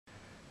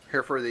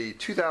Here for the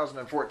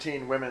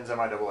 2014 Women's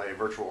MIAA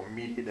Virtual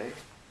Media Day.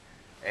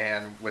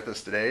 And with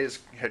us today is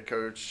head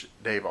coach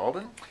Dave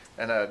Alden.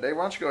 And Dave,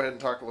 why don't you go ahead and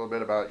talk a little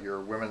bit about your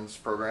women's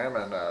program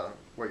and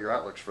what your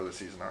outlooks for the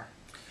season are?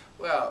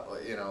 Well,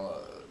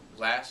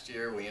 last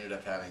year we ended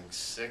up having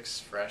 6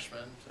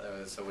 freshmen,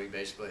 so we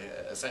basically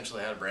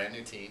essentially had a brand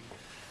new team,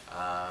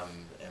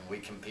 and we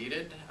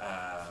competed.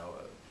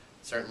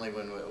 Certainly,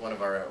 when one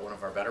of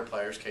our better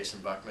players,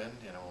 Kason Buckman,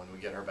 when we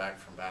get her back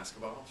from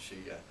basketball, she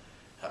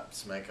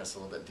helps make us a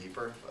little bit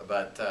deeper.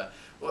 But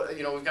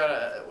we've got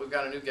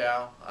a new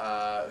gal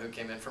who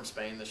came in from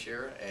Spain this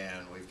year,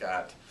 and we've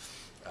got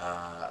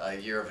a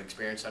year of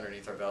experience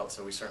underneath our belt.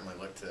 So we certainly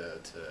look to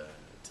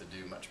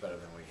do much better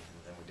than we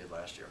did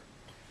last year.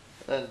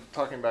 And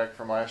talking back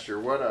from last year,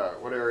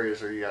 what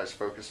areas are you guys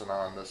focusing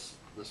on this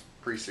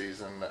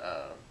preseason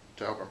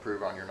to help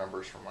improve on your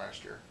numbers from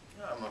last year?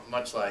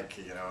 Much like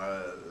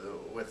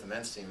with the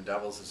men's team,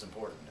 doubles is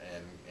important,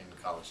 and in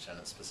college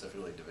tennis,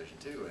 specifically Division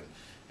II,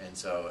 and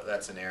so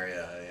that's an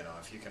area.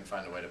 If you can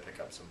find a way to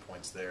pick up some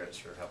points there, it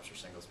sure helps your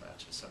singles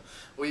matches. So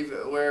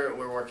we're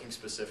working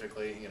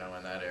specifically in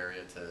that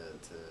area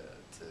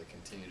to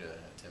continue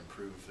to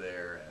improve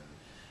there,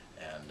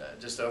 and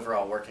just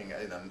overall working.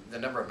 The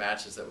number of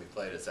matches that we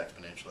played has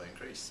exponentially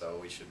increased, so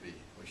we should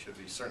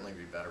certainly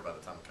be better by the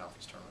time the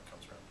conference tournament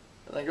comes around.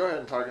 And then go ahead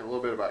and talk a little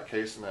bit about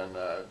Kason and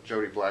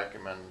Jody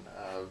Blackman.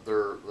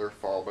 Their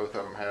fall, both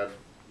of them had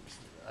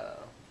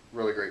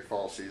really great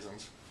fall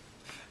seasons.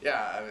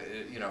 Yeah,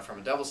 from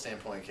a double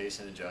standpoint,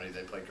 Kason and Jody,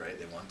 they played great.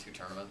 They won 2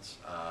 tournaments.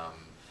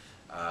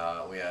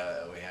 We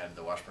had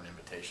the Washburn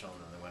Invitational,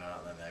 and then they went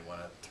out and then they won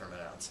a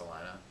tournament out in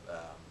Salina.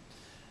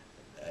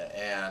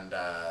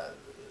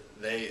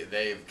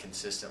 They've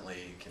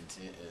consistently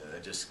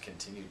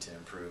continued to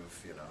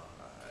improve,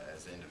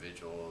 as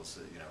individuals,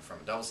 from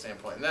a double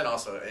standpoint, and then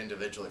also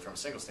individually from a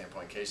single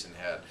standpoint. Kason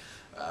had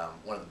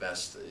one of the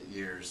best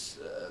years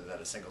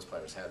that a singles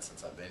player's had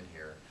since I've been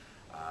here,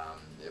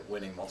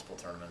 winning multiple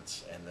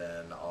tournaments, and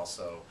then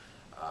also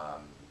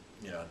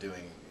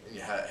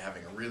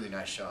having a really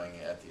nice showing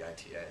at the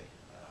ITA.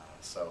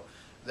 So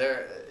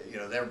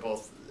they're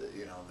both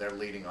they're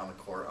leading on the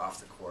court, off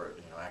the court.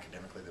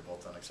 Academically they've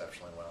both done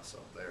exceptionally well. So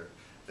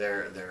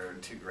they're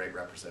 2 great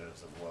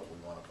representatives of what we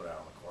want to put out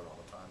on the court all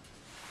the time.